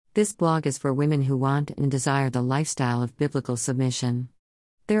This blog is for women who want and desire the lifestyle of biblical submission.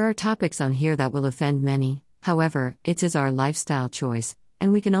 There are topics on here that will offend many, however, it is our lifestyle choice,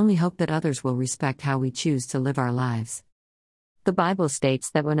 and we can only hope that others will respect how we choose to live our lives. The Bible states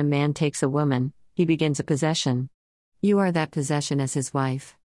that when a man takes a woman, he begins a possession. You are that possession as his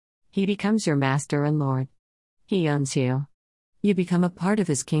wife. He becomes your master and Lord. He owns you. You become a part of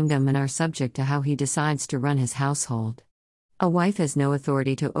his kingdom and are subject to how he decides to run his household. A wife has no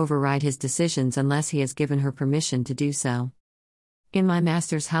authority to override his decisions unless he has given her permission to do so. In my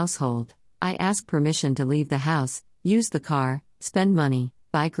master's household, I ask permission to leave the house, use the car, spend money,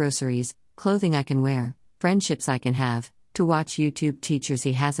 buy groceries, clothing I can wear, friendships I can have, to watch YouTube teachers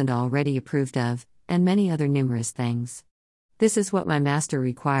he hasn't already approved of, and many other numerous things. This is what my master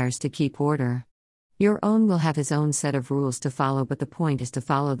requires to keep order. Your own will have his own set of rules to follow, but the point is to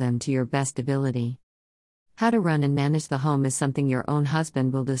follow them to your best ability. How to run and manage the home is something your own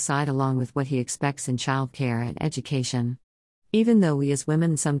husband will decide along with what he expects in childcare and education. Even though we as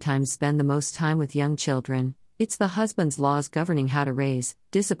women sometimes spend the most time with young children, it's the husband's laws governing how to raise,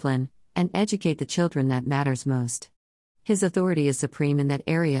 discipline, and educate the children that matters most. His authority is supreme in that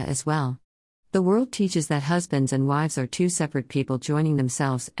area as well. The world teaches that husbands and wives are two separate people joining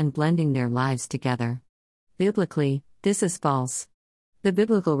themselves and blending their lives together. Biblically, this is false. The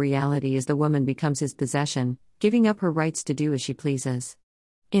biblical reality is the woman becomes his possession, giving up her rights to do as she pleases.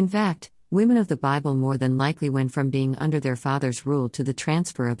 In fact, women of the Bible more than likely went from being under their father's rule to the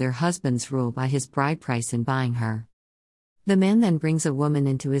transfer of their husband's rule by his bride price in buying her. The man then brings a woman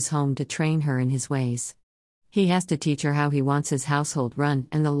into his home to train her in his ways. He has to teach her how he wants his household run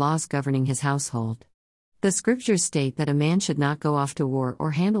and the laws governing his household. The scriptures state that a man should not go off to war or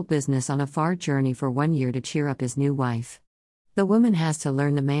handle business on a far journey for 1 year to cheer up his new wife. The woman has to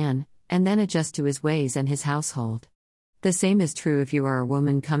learn the man, and then adjust to his ways and his household. The same is true if you are a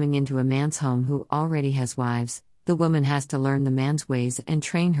woman coming into a man's home who already has wives. The woman has to learn the man's ways and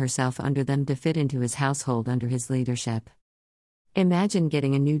train herself under them to fit into his household under his leadership. Imagine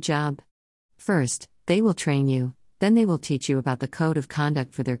getting a new job. First, they will train you, then they will teach you about the code of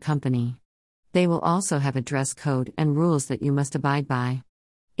conduct for their company. They will also have a dress code and rules that you must abide by.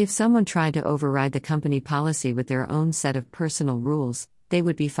 If someone tried to override the company policy with their own set of personal rules, they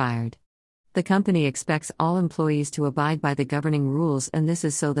would be fired. The company expects all employees to abide by the governing rules, and this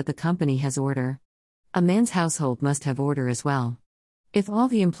is so that the company has order. A man's household must have order as well. If all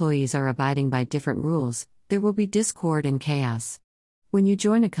the employees are abiding by different rules, there will be discord and chaos. When you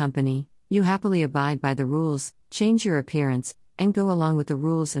join a company, you happily abide by the rules, change your appearance, and go along with the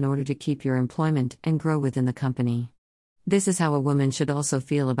rules in order to keep your employment and grow within the company. This is how a woman should also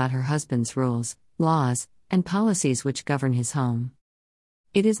feel about her husband's rules, laws, and policies which govern his home.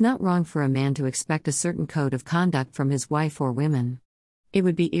 It is not wrong for a man to expect a certain code of conduct from his wife or women. It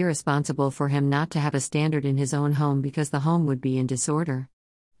would be irresponsible for him not to have a standard in his own home because the home would be in disorder.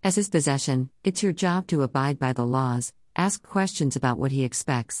 As his possession, it's your job to abide by the laws, ask questions about what he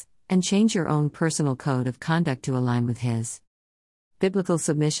expects, and change your own personal code of conduct to align with his. Biblical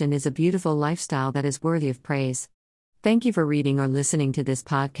submission is a beautiful lifestyle that is worthy of praise. Thank you for reading or listening to this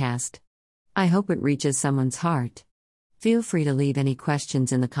podcast. I hope it reaches someone's heart. Feel free to leave any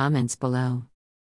questions in the comments below.